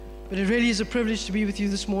But it really is a privilege to be with you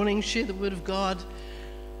this morning, share the Word of God.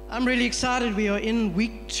 I'm really excited. We are in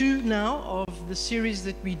week 2 now of the series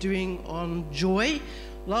that we're doing on joy.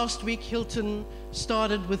 Last week, Hilton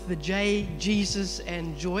started with the J, Jesus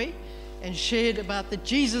and joy, and shared about that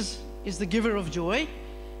Jesus is the giver of joy.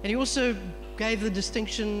 And he also gave the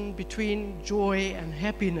distinction between joy and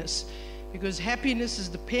happiness, because happiness is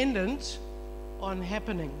dependent on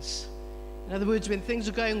happenings. In other words, when things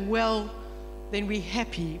are going well, then we're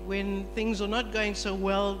happy. When things are not going so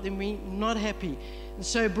well, then we're not happy. And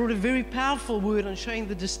so it brought a very powerful word on showing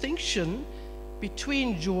the distinction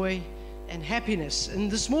between joy and happiness. And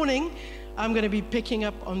this morning, I'm going to be picking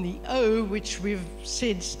up on the O, which we've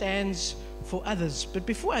said stands for others. But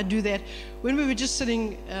before I do that, when we were just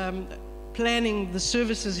sitting planning the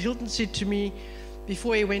services, Hilton said to me,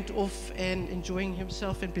 before he went off and enjoying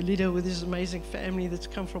himself in Belida with his amazing family that's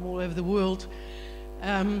come from all over the world,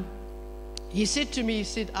 he said to me,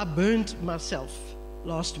 I burned myself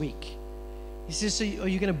last week. He says, so are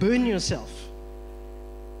you going to burn yourself?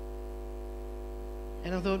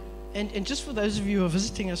 And I thought, and just for those of you who are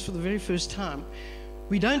visiting us for the very first time,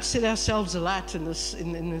 we don't set ourselves alight in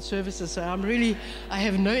the services. So I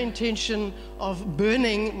have no intention of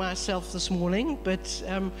burning myself this morning, but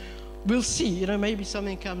we'll see. Maybe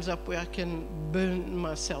something comes up where I can burn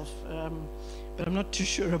myself, but I'm not too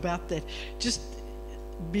sure about that. Just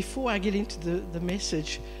before I get into the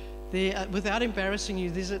message, there, without embarrassing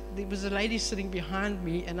you, there was a lady sitting behind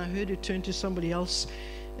me, and I heard her turn to somebody else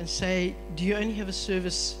and say, do you only have a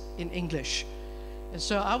service in English? And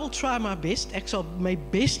so I will try my best. Ek sal my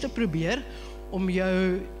beste probeer om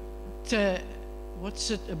jou te,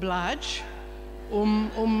 oblige,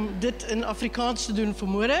 om dit in Afrikaans te doen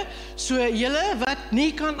vanmôre. So julle wat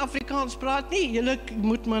nie kan Afrikaans praat nie, julle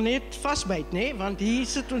moet maar net vasbyt, nê? Want hier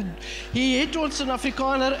het ons 'n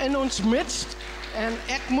Afrikaner in ons midst. And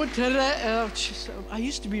ek moet hulle,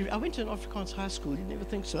 I went to an Afrikaans high school, you never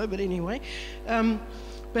think so, but anyway.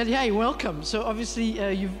 But hey, welcome. So obviously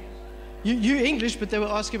you English, but they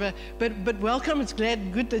were asking about, but welcome. It's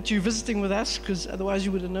good that you're visiting with us, because otherwise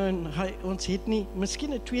you would have known, ons het nie,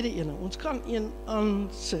 miskien 'n tweede ene, ons kan een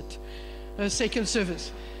aansit, a second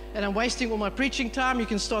service. And I'm wasting all my preaching time. You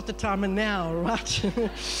can start the timer now, right?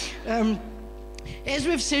 As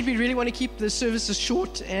we've said, we really want to keep the services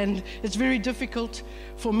short, and it's very difficult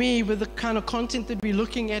for me with the kind of content that we're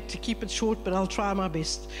looking at to keep it short, but I'll try my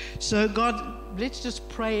best. So God, let's just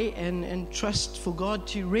pray and trust for God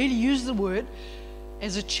to really use the word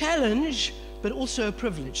as a challenge, but also a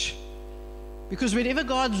privilege. Because whenever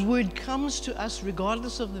God's word comes to us,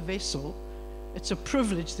 regardless of the vessel, it's a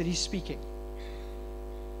privilege that he's speaking.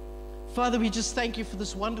 Father, we just thank you for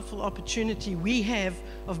this wonderful opportunity we have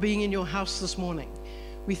of being in your house this morning.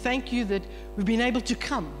 We thank you that we've been able to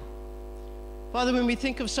come. Father, when we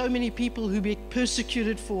think of so many people who be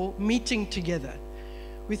persecuted for meeting together,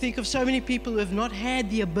 we think of so many people who have not had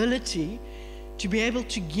the ability to be able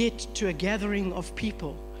to get to a gathering of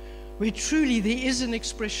people where truly there is an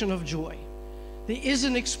expression of joy. There is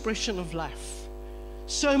an expression of life.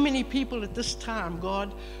 So many people at this time,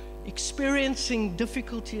 God, experiencing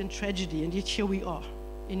difficulty and tragedy, and yet here we are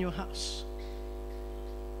in your house.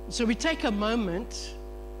 So we take a moment,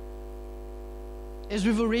 as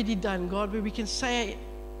we've already done, God, where we can say,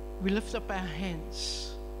 we lift up our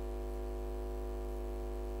hands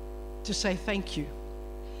to say thank you.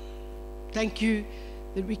 Thank you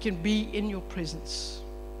that we can be in your presence.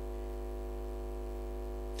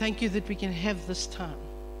 Thank you that we can have this time.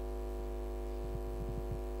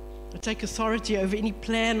 I take authority over any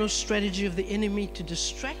plan or strategy of the enemy to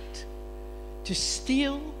distract, to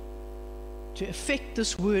steal, to affect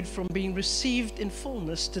this word from being received in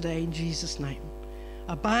fullness today in Jesus' name.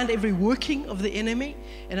 I bind every working of the enemy,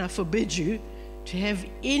 and I forbid you to have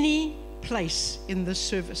any place in this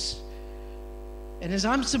service. And as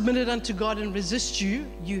I'm submitted unto God and resist you,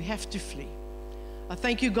 you have to flee. I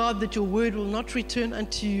thank you, God, that your word will not return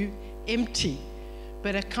unto you empty,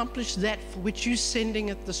 but accomplish that for which you're sending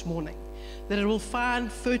it this morning, that it will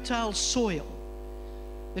find fertile soil,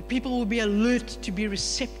 that people will be alert to be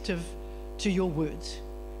receptive to your words.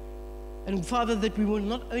 And Father, that we will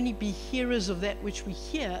not only be hearers of that which we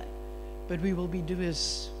hear, but we will be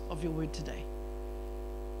doers of your word today.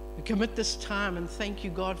 We commit this time and thank you,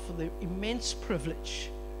 God, for the immense privilege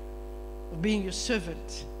of being your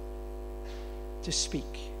servant to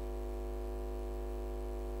speak.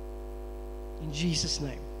 In Jesus'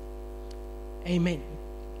 name, amen.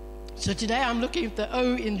 So today I'm looking at the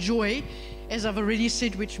O in joy, as I've already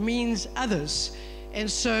said, which means others. And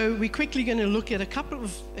so we're quickly going to look at a couple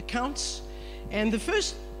of accounts. And the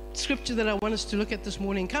first scripture that I want us to look at this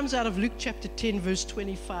morning comes out of Luke chapter 10, verse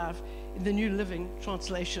 25 in the New Living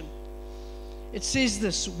Translation. It says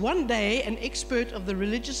this: one day an expert of the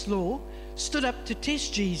religious law stood up to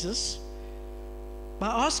test Jesus by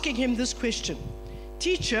asking him this question: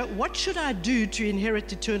 "Teacher, what should I do to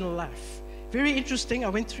inherit eternal life?" Very interesting. I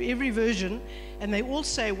went through every version and they all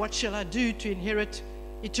say, "What shall I do to inherit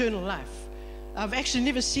eternal life?" I've actually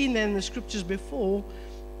never seen that in the scriptures before,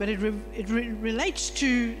 but it relates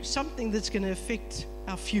to something that's going to affect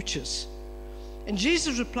our futures. And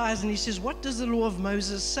Jesus replies and he says, "What does the law of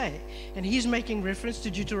Moses say?" And he's making reference to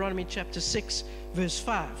Deuteronomy chapter 6, verse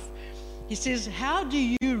 5. He says, "How do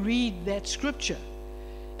you read that scripture?"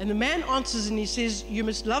 And the man answers and he says, "You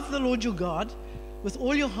must love the Lord your God with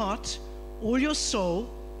all your heart, all your soul,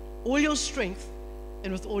 all your strength,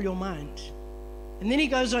 and with all your mind." And then he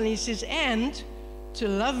goes on and he says, "And to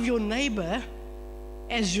love your neighbor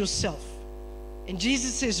as yourself." And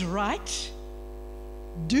Jesus says, "Right,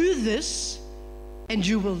 do this and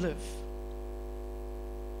you will live."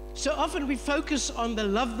 So often we focus on the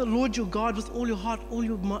love the Lord your God with all your heart, all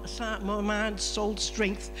your mind, soul,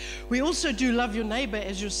 strength. We also do love your neighbor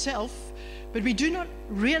as yourself, but we do not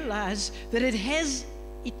realize that it has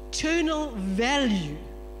eternal value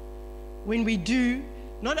when we do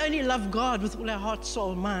not only love God with all our heart,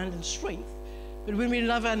 soul, mind, and strength, but when we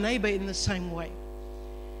love our neighbor in the same way.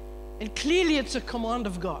 And clearly it's a command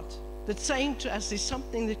of God that's saying to us there's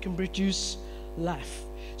something that can produce life.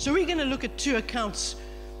 So we're going to look at two accounts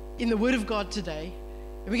in the Word of God today,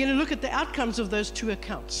 and we're going to look at the outcomes of those two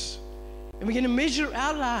accounts. And we're going to measure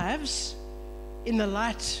our lives in the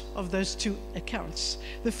light of those two accounts.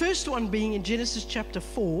 The first one being in Genesis chapter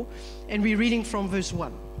 4, and we're reading from verse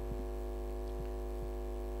 1.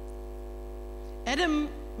 Adam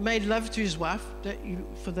made love to his wife.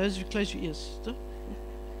 For those who close your ears.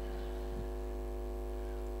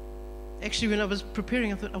 Actually, when I was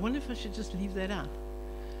preparing, I thought, I wonder if I should just leave that out.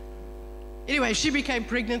 Anyway, she became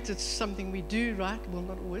pregnant. It's something we do, right? Well,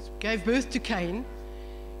 not always. Gave birth to Cain.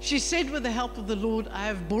 She said, with the help of the Lord, "I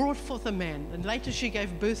have brought forth a man." And later she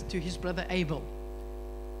gave birth to his brother Abel.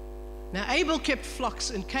 Now Abel kept flocks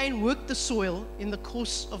and Cain worked the soil. In the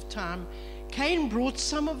course of time, Cain brought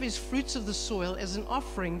some of his fruits of the soil as an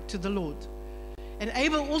offering to the Lord. And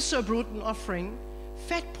Abel also brought an offering,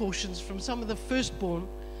 fat portions from some of the firstborn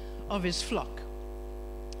of his flock.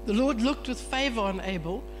 The Lord looked with favor on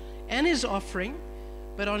Abel and his offering,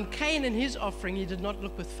 but on Cain and his offering he did not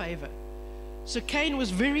look with favor. So Cain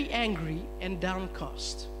was very angry and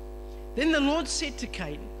downcast. Then the Lord said to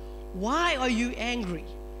Cain, "Why are you angry?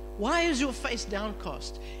 Why is your face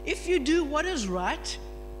downcast? If you do what is right,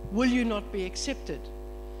 will you not be accepted?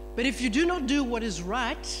 But if you do not do what is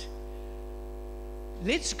right,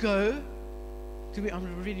 let's go."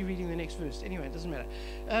 I'm already reading the next verse. Anyway, it doesn't matter.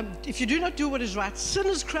 If you do not do what is right, sin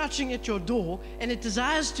is crouching at your door, and it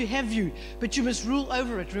desires to have you, but you must rule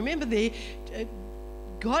over it. Remember there,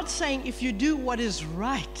 God's saying, if you do what is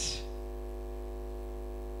right.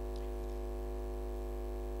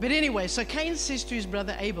 But anyway, so Cain says to his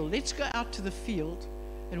brother Abel, "Let's go out to the field."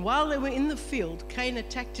 And while they were in the field, Cain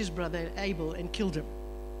attacked his brother Abel and killed him.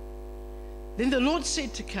 Then the Lord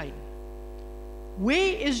said to Cain,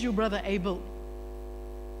 "Where is your brother Abel?"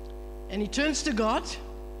 And he turns to God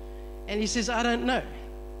and he says, "I don't know.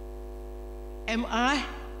 Am I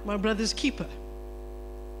my brother's keeper?"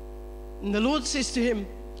 And the Lord says to him,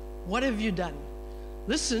 "What have you done?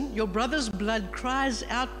 Listen, your brother's blood cries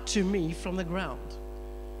out to me from the ground.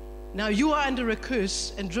 Now you are under a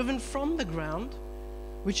curse and driven from the ground,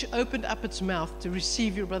 which opened up its mouth to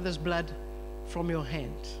receive your brother's blood from your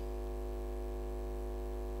hand."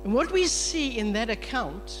 And what we see in that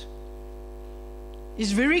account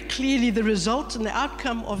is very clearly the result and the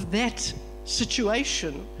outcome of that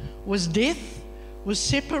situation was death, was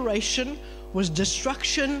separation, was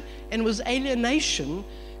destruction, and was alienation,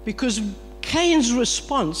 because Cain's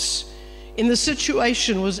response in the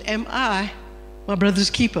situation was, "Am I my brother's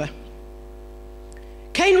keeper?"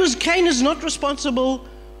 Cain is not responsible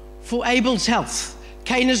for Abel's health.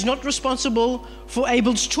 Cain is not responsible for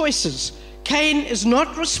Abel's choices. Cain is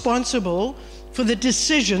not responsible for the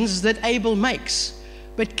decisions that Abel makes.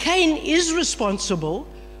 But Cain is responsible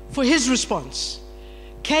for his response.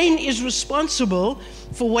 Cain is responsible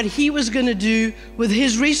for what he was going to do with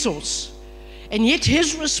his resource. And yet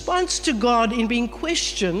his response to God in being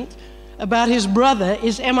questioned about his brother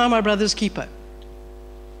is, "Am I my brother's keeper?"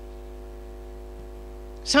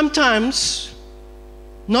 Sometimes,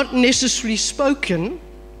 not necessarily spoken,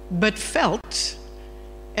 but felt,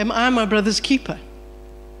 "Am I my brother's keeper?"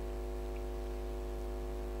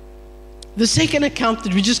 The second account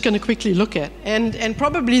that we're just going to quickly look at, and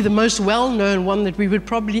probably the most well-known one that we would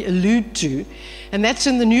probably allude to, and that's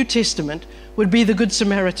in the New Testament, would be the Good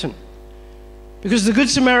Samaritan. Because the Good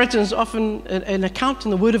Samaritan is often an account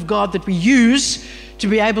in the Word of God that we use to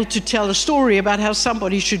be able to tell a story about how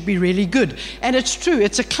somebody should be really good. And it's true,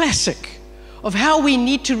 it's a classic of how we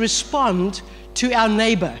need to respond to our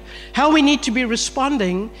neighbor, how we need to be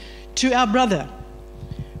responding to our brother.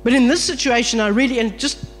 But in this situation, and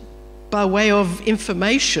just by way of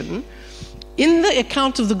information, in the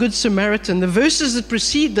account of the Good Samaritan, the verses that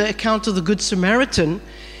precede the account of the Good Samaritan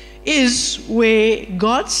is where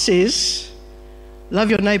God says, love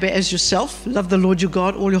your neighbor as yourself, love the Lord your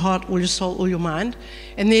God, all your heart, all your soul, all your mind.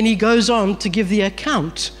 And then he goes on to give the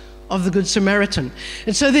account of the Good Samaritan.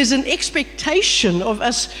 And so there's an expectation of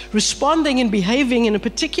us responding and behaving in a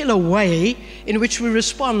particular way in which we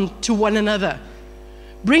respond to one another,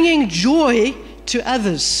 bringing joy to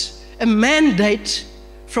others, a mandate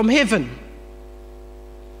from heaven.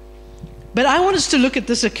 But I want us to look at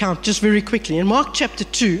this account just very quickly. In Mark chapter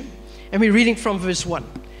 2, and we're reading from verse 1.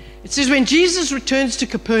 It says, when Jesus returns to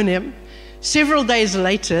Capernaum, several days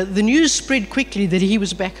later, the news spread quickly that he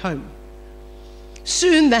was back home.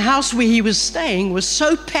 Soon, the house where he was staying was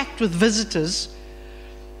so packed with visitors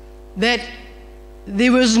that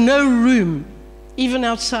there was no room even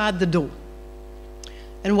outside the door.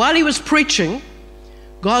 And while he was preaching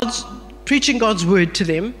God's word to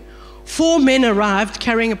them, 4 men arrived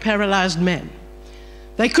carrying a paralyzed man.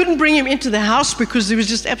 They couldn't bring him into the house because there was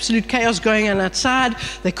just absolute chaos going on outside.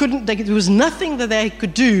 There was nothing that they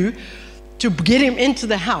could do to get him into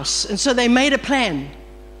the house. And so they made a plan.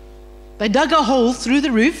 They dug a hole through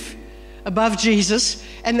the roof above Jesus,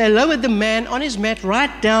 and they lowered the man on his mat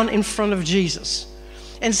right down in front of Jesus.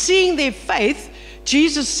 And seeing their faith,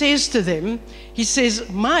 Jesus says to them, he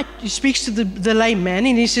speaks to the lame man,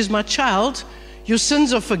 and he says, my child, your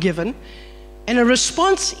sins are forgiven. And a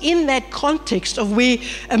response in that context of where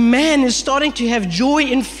a man is starting to have joy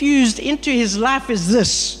infused into his life is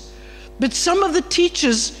this. But some of the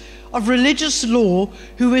teachers of religious law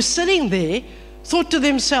who were sitting there thought to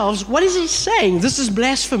themselves, what is he saying? This is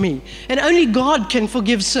blasphemy, and only God can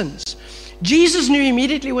forgive sins. Jesus knew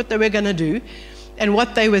immediately what they were going to do and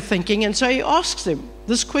what they were thinking, and so he asks them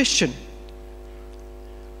this question.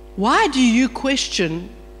 Why do you question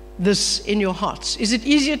this in your hearts? Is it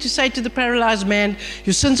easier to say to the paralyzed man,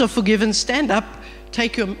 your sins are forgiven, stand up,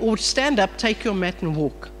 take your mat and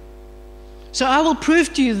walk? So I will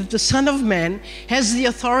prove to you that the Son of Man has the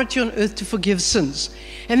authority on earth to forgive sins.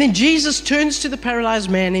 And then Jesus turns to the paralyzed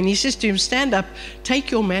man and he says to him, stand up,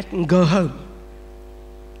 take your mat and go home.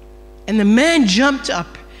 And the man jumped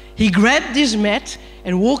up. He grabbed his mat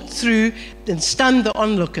and walked through and stunned the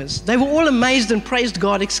onlookers. They were all amazed and praised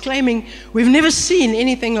God, exclaiming, we've never seen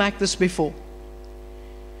anything like this before.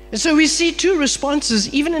 And so we see 2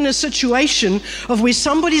 responses, even in a situation of where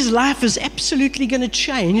somebody's life is absolutely going to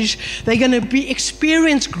change. They're going to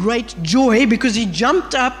experience great joy because he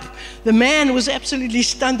jumped up. The man was absolutely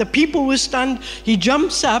stunned. The people were stunned. He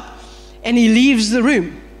jumps up and he leaves the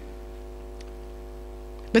room.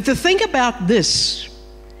 But the thing about this,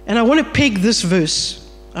 and I want to peg this verse.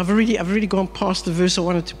 I've already gone past the verse I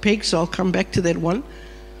wanted to peg, so I'll come back to that one.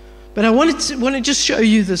 But I want to just show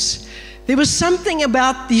you this. There was something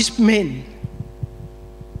about these men.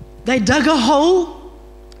 They dug a hole.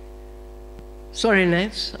 Sorry,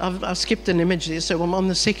 Nance, I've skipped an image there, so I'm on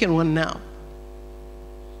the second one now.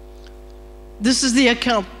 This is the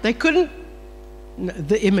account. They couldn't, no,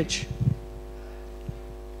 the image.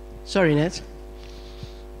 Sorry, Nance.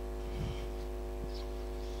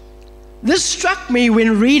 This struck me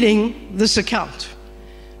when reading this account.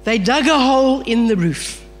 They dug a hole in the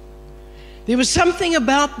roof. There was something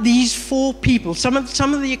about these 4 people. Some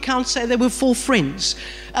of the accounts say there were 4 friends.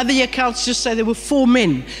 Other accounts just say there were 4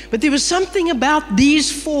 men. But there was something about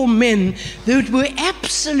these 4 men that were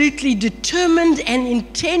absolutely determined and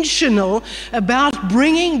intentional about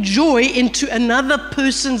bringing joy into another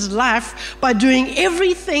person's life by doing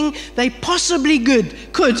everything they possibly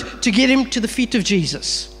could to get him to the feet of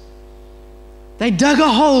Jesus. They dug a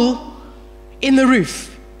hole in the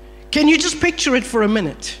roof. Can you just picture it for a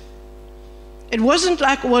minute? It wasn't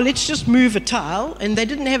like, well, let's just move a tile, and they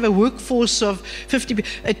didn't have a workforce of 50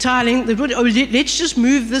 tiling. Let's just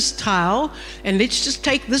move this tile, and let's just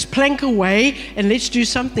take this plank away, and let's do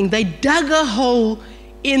something. They dug a hole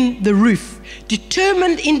in the roof,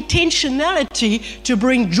 determined intentionality to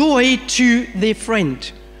bring joy to their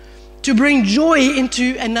friend, to bring joy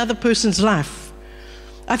into another person's life.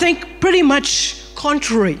 I think pretty much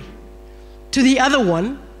contrary to the other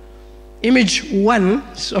one, image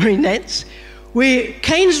 1, sorry, Nance, where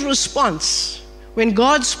Cain's response, when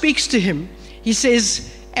God speaks to him, he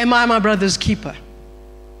says, "Am I my brother's keeper?"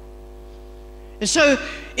 And so,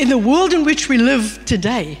 in the world in which we live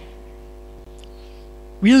today,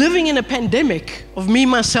 we're living in a pandemic of me,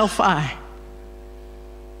 myself, I.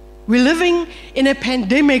 We're living in a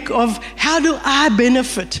pandemic of how do I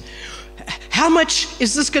benefit? How much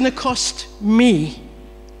is this going to cost me?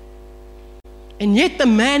 And yet the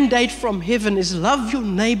mandate from heaven is love your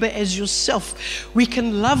neighbor as yourself. We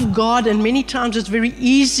can love God, and many times it's very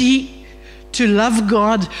easy to love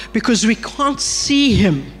God because we can't see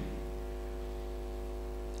Him.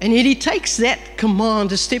 And yet He takes that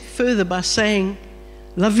command a step further by saying,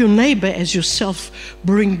 love your neighbor as yourself.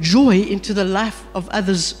 Bring joy into the life of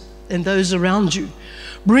others and those around you.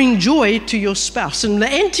 Bring joy to your spouse. And the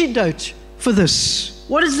antidote for this,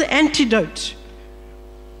 what is the antidote?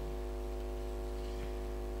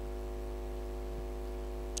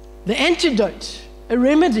 The antidote, a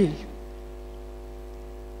remedy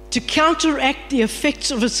to counteract the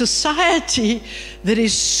effects of a society that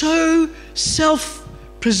is so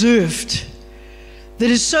self-preserved, that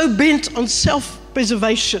is so bent on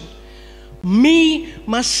self-preservation. Me,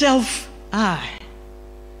 myself, I.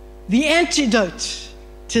 The antidote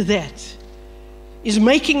to that is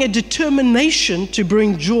making a determination to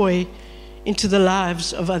bring joy into the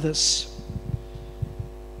lives of others.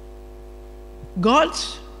 God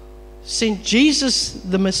sent Jesus,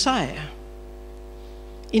 the Messiah,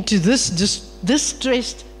 into this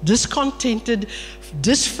distressed, discontented,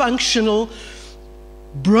 dysfunctional,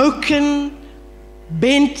 broken,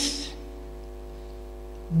 bent,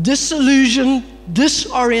 disillusioned,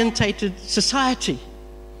 disorientated society.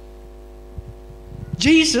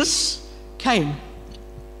 Jesus came.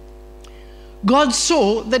 God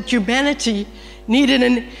saw that humanity needed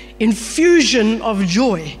an infusion of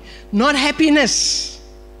joy, not happiness,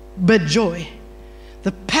 but joy.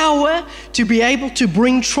 The power to be able to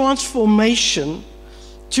bring transformation,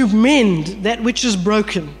 to mend that which is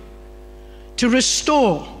broken, to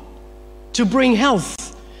restore, to bring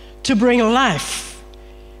health, to bring life.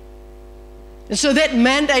 And so that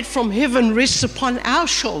mandate from heaven rests upon our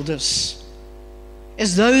shoulders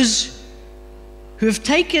as those who have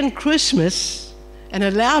taken Christmas and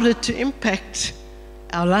allowed it to impact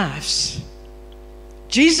our lives.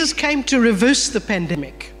 Jesus came to reverse the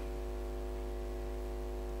pandemic.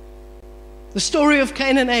 The story of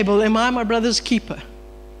Cain and Abel, am I my brother's keeper?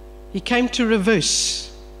 He came to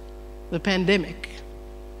reverse the pandemic.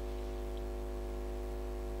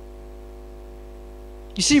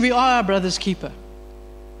 You see, we are our brother's keeper.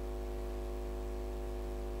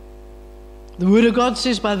 The Word of God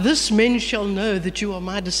says, by this men shall know that you are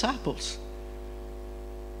my disciples.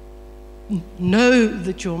 Know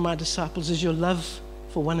that you are my disciples is your love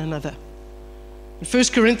for one another. In 1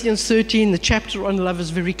 Corinthians 13, the chapter on love is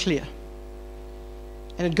very clear.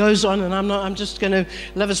 And it goes on, and I'm just going to,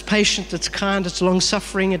 love is patient, it's kind, it's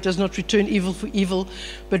long-suffering, it does not return evil for evil,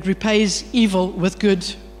 but repays evil with good.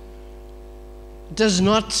 It does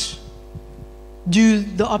not do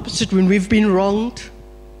the opposite when we've been wronged.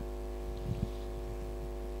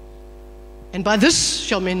 And by this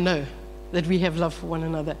shall men know that we have love for one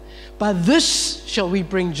another. By this shall we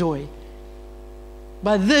bring joy.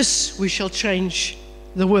 By this we shall change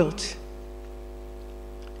the world.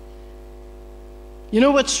 You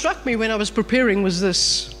know what struck me when I was preparing was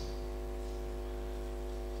this.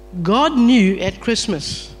 God knew at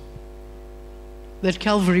Christmas that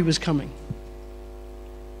Calvary was coming.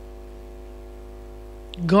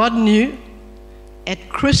 God knew at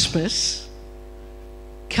Christmas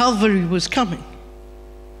Calvary was coming.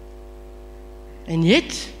 And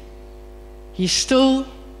yet, He still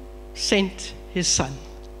sent His Son.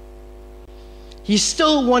 He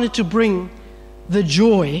still wanted to bring the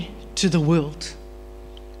joy to the world.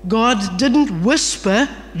 God didn't whisper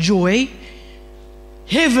joy.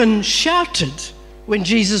 Heaven shouted when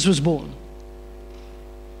Jesus was born.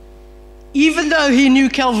 Even though He knew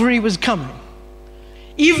Calvary was coming,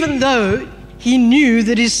 even though He knew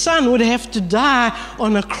that His Son would have to die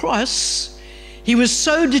on a cross, He was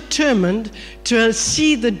so determined to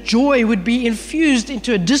see that joy would be infused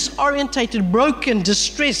into a disorientated, broken,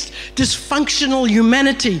 distressed, dysfunctional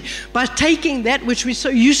humanity by taking that which we're so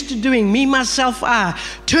used to doing, me, myself, I,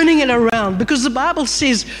 turning it around. Because the Bible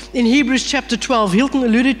says in Hebrews chapter 12, Hilton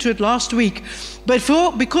alluded to it last week, but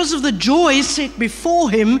because of the joy set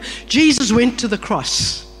before Him, Jesus went to the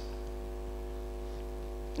cross.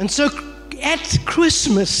 And so at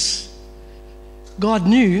Christmas, God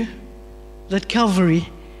knew that Calvary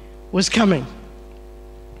was coming.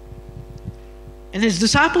 And as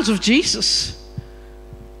disciples of Jesus,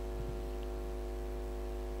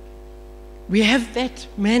 We have that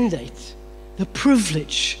mandate, the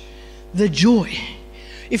privilege, the joy.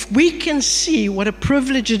 If we can see what a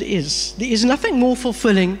privilege it is, there is nothing more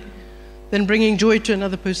fulfilling than bringing joy to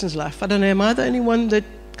another person's life. I don't know, am I the only one that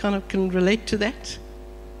kind of can relate to that?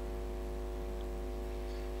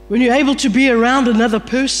 When you're able to be around another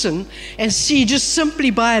person and see just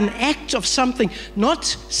simply by an act of something, not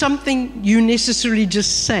something you necessarily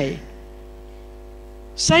just say.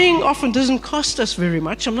 Saying often doesn't cost us very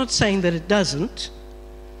much. I'm not saying that it doesn't.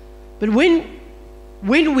 But when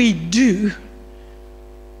we do,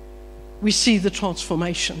 we see the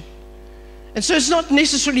transformation. And so it's not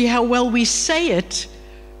necessarily how well we say it,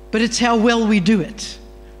 but it's how well we do it.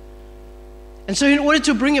 And so in order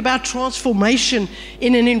to bring about transformation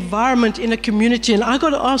in an environment, in a community, and I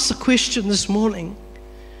got to ask the question this morning,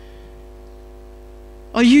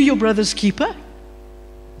 are you your brother's keeper?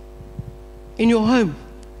 In your home?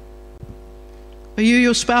 Are you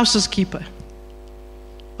your spouse's keeper?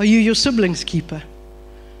 Are you your sibling's keeper?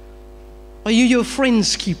 Are you your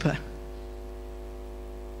friend's keeper?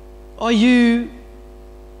 Are you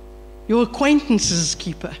your acquaintance's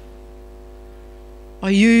keeper?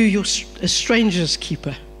 Are you a stranger's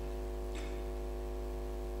keeper?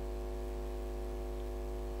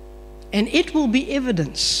 And it will be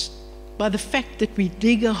evidenced by the fact that we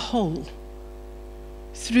dig a hole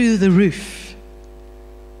through the roof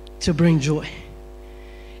to bring joy.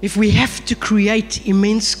 If we have to create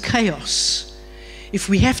immense chaos, if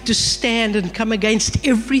we have to stand and come against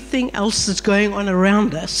everything else that's going on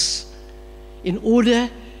around us in order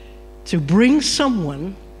to bring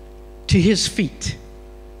someone to his feet,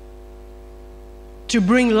 to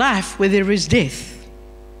bring life where there is death.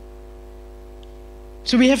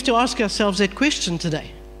 So we have to ask ourselves that question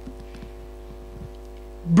today.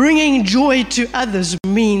 Bringing joy to others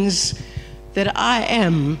means that I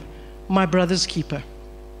am my brother's keeper.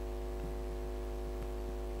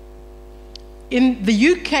 In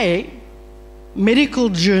the UK medical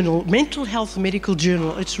journal, Mental Health Medical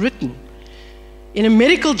Journal, it's written. In a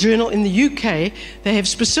medical journal in the UK, they have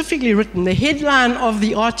specifically written, the headline of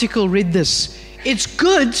the article read this: it's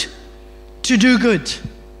good to do good.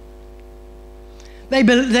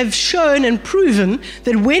 They've shown and proven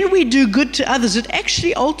that when we do good to others, it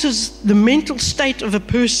actually alters the mental state of a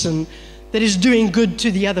person that is doing good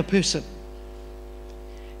to the other person.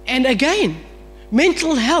 And again,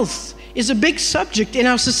 mental health is a big subject in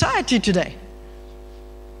our society today.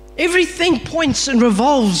 Everything points and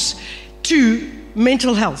revolves to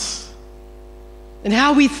mental health and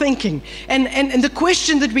how we're thinking. And the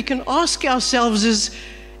question that we can ask ourselves is,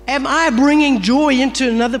 am I bringing joy into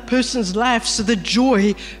another person's life so that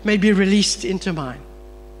joy may be released into mine?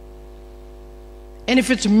 And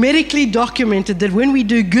if it's medically documented that when we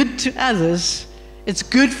do good to others, it's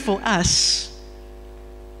good for us,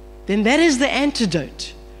 then that is the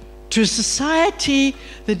antidote to a society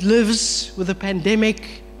that lives with a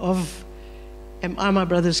pandemic of, am I my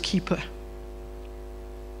brother's keeper?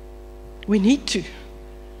 We need to.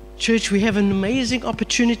 Church, we have an amazing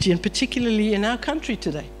opportunity, and particularly in our country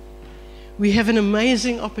today, we have an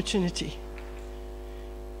amazing opportunity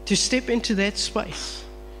to step into that space,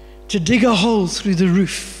 to dig a hole through the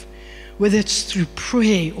roof, whether it's through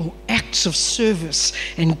prayer or acts of service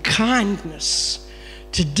and kindness,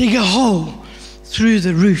 to dig a hole through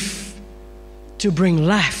the roof, to bring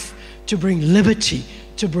life, to bring liberty,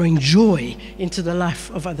 to bring joy into the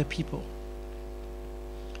life of other people.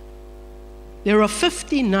 There are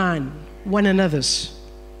 59 one another's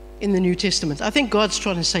in the New Testament. I think God's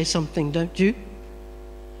trying to say something, don't you?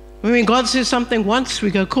 When God says something once,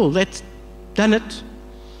 we go, cool, that's done it.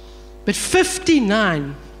 But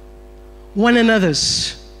 59 one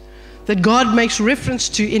another's that God makes reference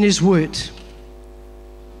to in His Word.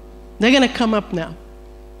 They're going to come up now.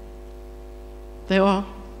 They are.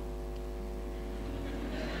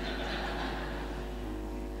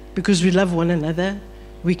 Because we love one another,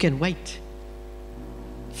 we can wait.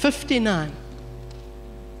 59.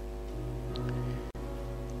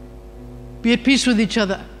 Be at peace with each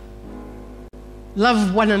other.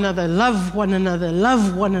 Love one another, love one another,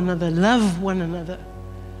 love one another, love one another.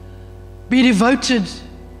 Be devoted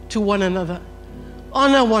to one another.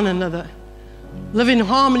 Honor one another. Live in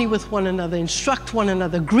harmony with one another. Instruct one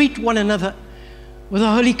another. Greet one another with a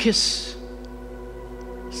holy kiss.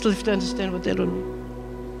 Still have to understand what that would mean.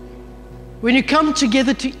 When you come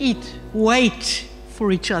together to eat, wait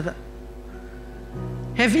for each other.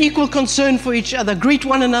 Have equal concern for each other. Greet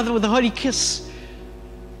one another with a holy kiss.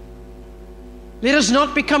 Let us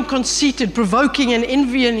not become conceited, provoking and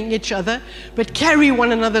envying each other, but carry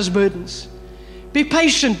one another's burdens. Be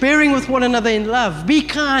patient, bearing with one another in love. Be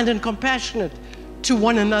kind and compassionate to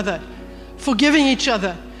one another. forgiving each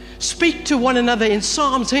other. Speak to one another in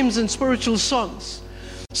psalms, hymns, and spiritual songs.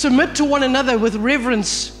 Submit to one another with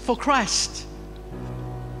reverence for Christ.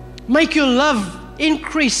 Make your love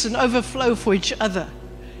increase and overflow for each other.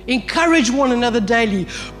 Encourage one another daily.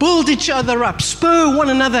 Build each other up. Spur one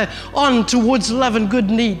another on towards love and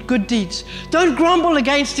good deeds. Don't grumble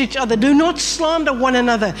against each other. Do not slander one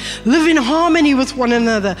another. Live in harmony with one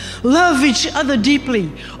another. Love each other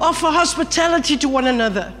deeply. Offer hospitality to one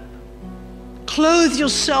another. Clothe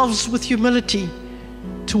yourselves with humility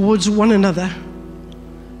towards one another.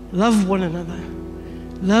 Love one another.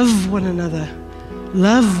 Love one another.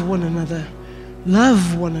 Love one another.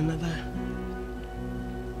 Love one another.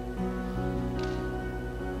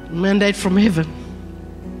 Mandate from heaven,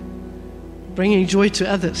 bringing joy to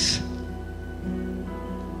others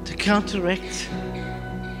to counteract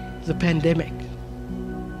the pandemic.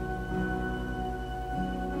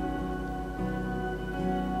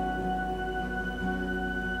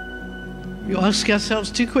 We ask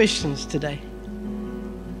ourselves two questions today.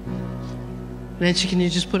 Nancy, can you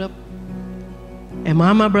just put up? Am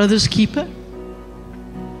I my brother's keeper?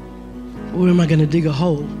 Or am I going to dig a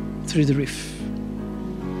hole through the roof?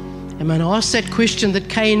 I'm going to ask that question that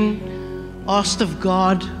Cain asked of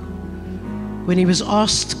God when he was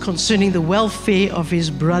asked concerning the welfare of his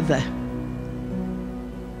brother.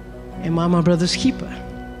 Am I my brother's keeper?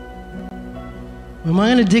 Or am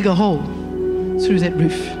I going to dig a hole through that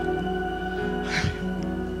roof?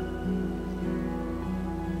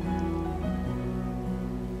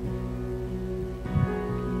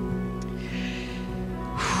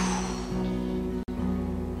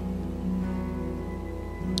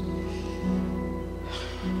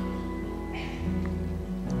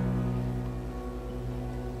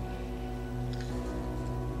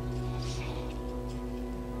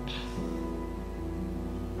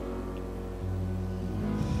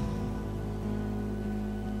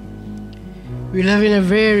 We live in a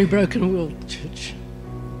very broken world, church.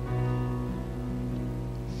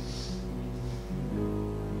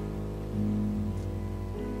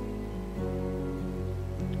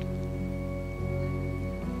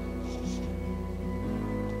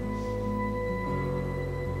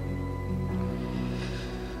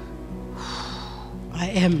 I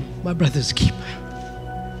am my brother's keeper.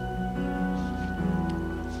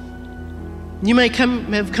 You may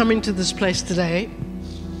have come into this place today,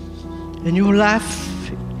 and your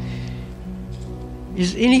life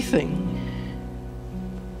is anything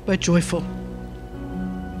but joyful.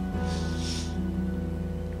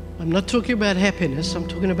 I'm not talking about happiness, I'm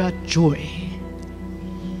talking about joy.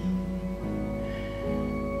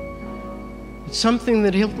 It's something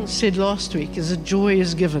that Hilton said last week, is that joy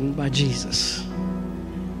is given by Jesus.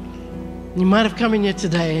 You might have come in here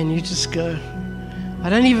today and you just go,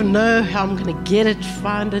 I don't even know how I'm going to get it,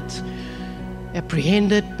 find it,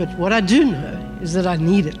 apprehend it, but what I do know is that I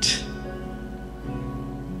need it.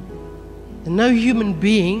 And no human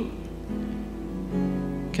being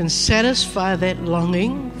can satisfy that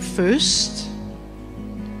longing first.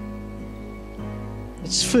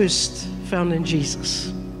 It's first found in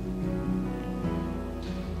Jesus.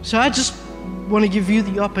 So I just want to give you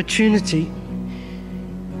the opportunity,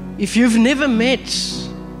 if you've never met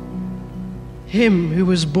Him who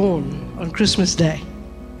was born on Christmas Day,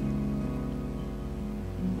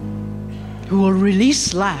 who will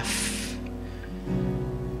release life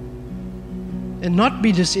and not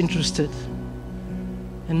be disinterested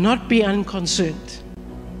and not be unconcerned,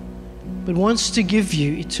 but wants to give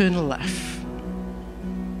you eternal life.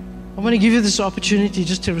 I want to give you this opportunity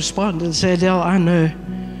just to respond and say, Adele, I know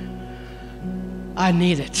I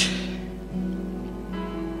need it.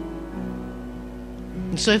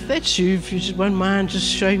 And so if that's you, if you just won't mind just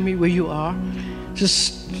showing me where you are,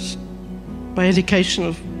 just by indication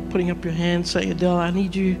of putting up your hand, say, Adele, I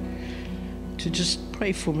need you to just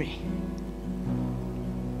pray for me.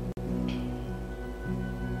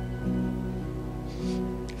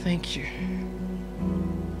 Thank you.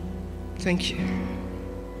 Thank you.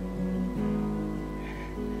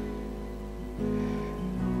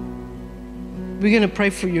 We're going to pray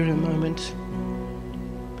for you in a moment.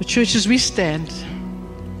 But church, as we stand,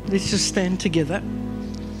 let's just stand together.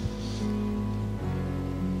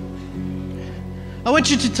 I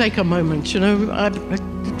want you to take a moment. You know,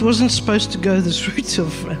 it wasn't supposed to go this route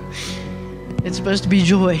of, it's supposed to be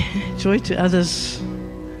joy to others.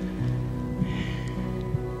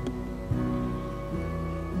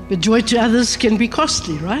 But joy to others can be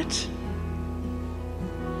costly, right?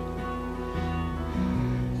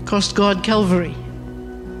 Cost God Calvary.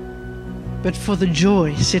 But for the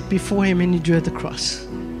joy set before Him, and He endured the cross.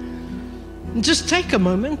 And just take a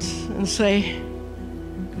moment and say,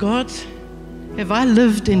 God, Have I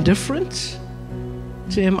lived indifferent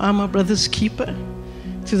to am I my brother's keeper?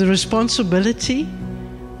 To the responsibility,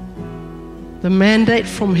 the mandate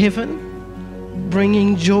from heaven,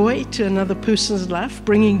 bringing joy to another person's life,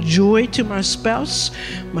 bringing joy to my spouse,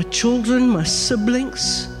 my children, my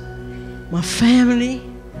siblings, my family,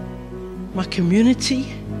 my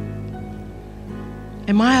community?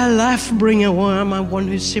 Am I a life bringer, or am I one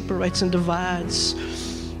who separates and divides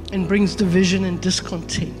and brings division and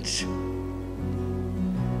discontent?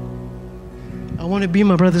 I want to be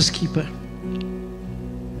my brother's keeper.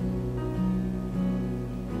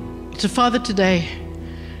 So, Father, today,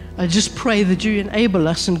 I just pray that you enable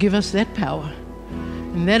us and give us that power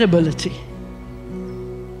and that ability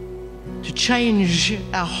to change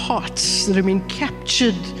our hearts that have been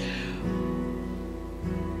captured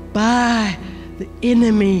by the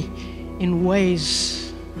enemy in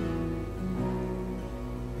ways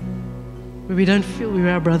where we don't feel we're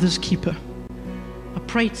our brother's keeper. I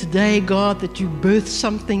pray today, God, that you birth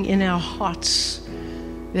something in our hearts,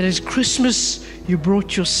 that as Christmas you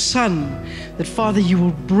brought your Son, that, Father, you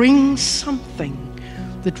will bring something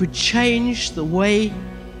that would change the way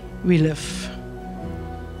we live.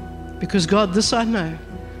 Because, God, this I know,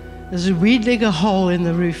 as we dig a hole in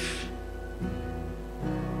the roof,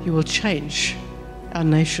 you will change our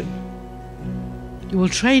nation. You will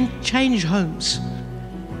change homes,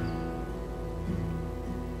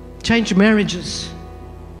 change marriages,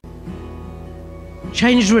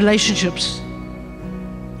 change relationships.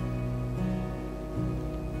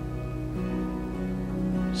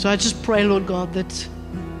 So I just pray, Lord God, that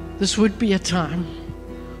this would be a time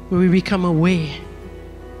where we become aware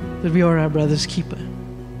that we are our brother's keeper.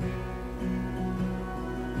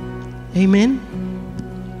 Amen.